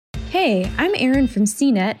Hey, I'm Erin from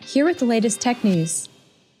CNET, here with the latest tech news.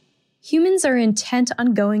 Humans are intent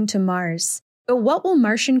on going to Mars, but what will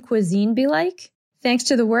Martian cuisine be like? Thanks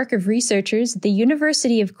to the work of researchers at the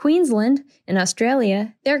University of Queensland in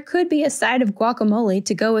Australia, there could be a side of guacamole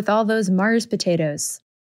to go with all those Mars potatoes.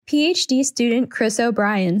 PhD student Chris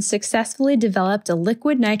O'Brien successfully developed a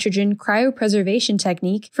liquid nitrogen cryopreservation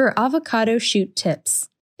technique for avocado shoot tips.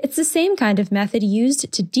 It's the same kind of method used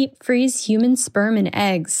to deep freeze human sperm and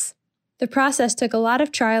eggs. The process took a lot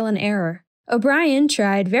of trial and error. O'Brien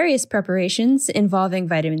tried various preparations involving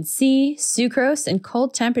vitamin C, sucrose, and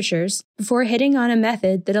cold temperatures before hitting on a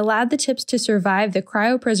method that allowed the tips to survive the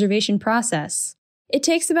cryopreservation process. It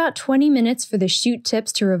takes about 20 minutes for the shoot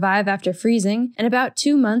tips to revive after freezing and about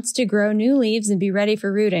 2 months to grow new leaves and be ready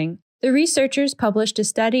for rooting. The researchers published a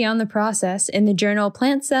study on the process in the journal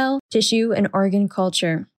Plant Cell, Tissue, and Organ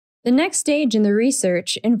Culture. The next stage in the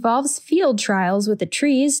research involves field trials with the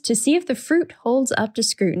trees to see if the fruit holds up to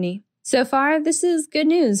scrutiny. So far, this is good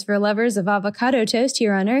news for lovers of avocado toast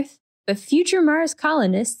here on Earth, but future Mars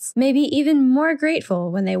colonists may be even more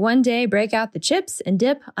grateful when they one day break out the chips and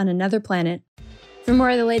dip on another planet. For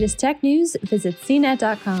more of the latest tech news, visit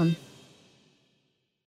cnet.com.